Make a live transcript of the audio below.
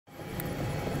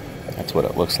That's what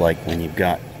it looks like when you've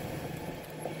got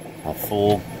a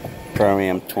full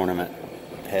Pro-Am tournament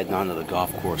heading onto the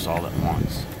golf course all at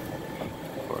once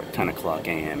for a 10 o'clock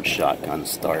a.m. shotgun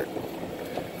start.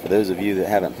 For those of you that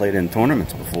haven't played in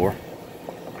tournaments before,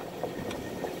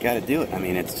 you got to do it. I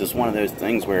mean, it's just one of those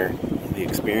things where the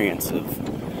experience of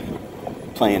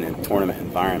playing in a tournament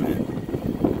environment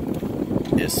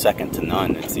is second to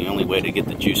none. It's the only way to get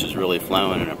the juices really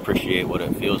flowing and appreciate what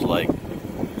it feels like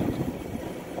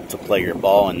to play your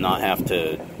ball and not have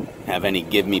to have any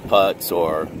give me putts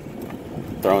or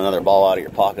throw another ball out of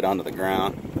your pocket onto the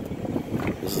ground.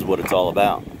 This is what it's all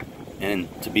about. And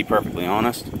to be perfectly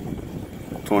honest,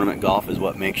 tournament golf is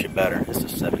what makes you better. This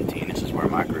is 17. This is where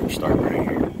my group started right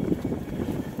here.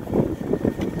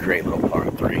 Great little par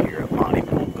 3 here at Lonnie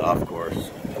Poole Golf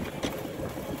Course,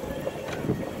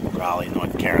 Raleigh,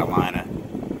 North Carolina,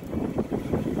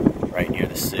 right near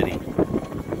the city. I'm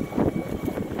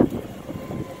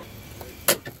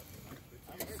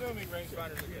assuming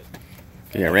rangefinders are good.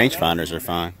 Yeah, rangefinders are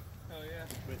fine. Oh yeah.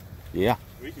 Yeah.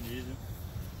 We can use them.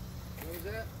 What was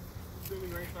that? Assuming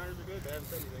rangefinders are good, they haven't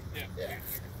said anything. Yeah.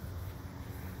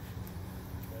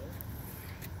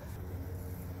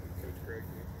 Coach Craig.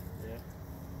 Yeah.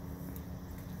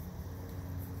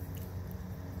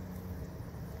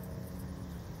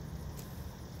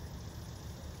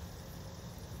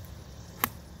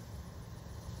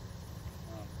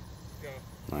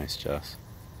 Nice, Jess.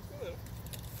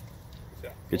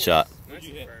 Good shot. Nice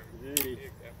hit.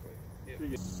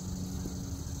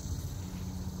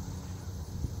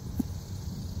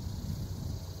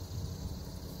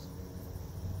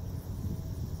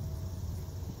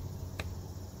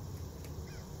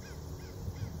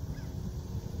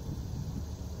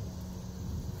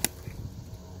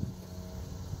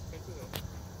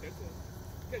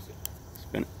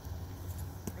 Spin it.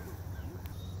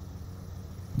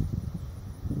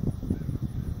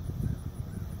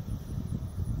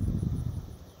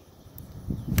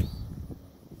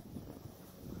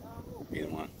 Either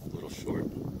one, a little short.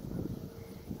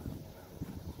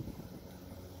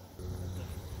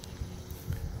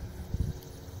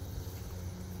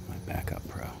 My backup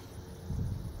pro.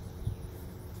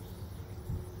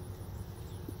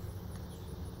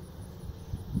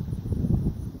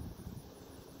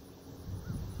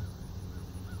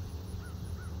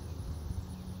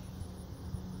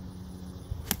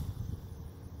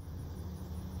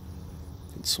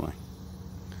 Good swing.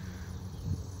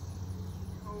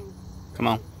 Come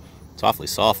on. It's awfully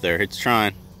soft there. It's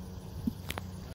trying.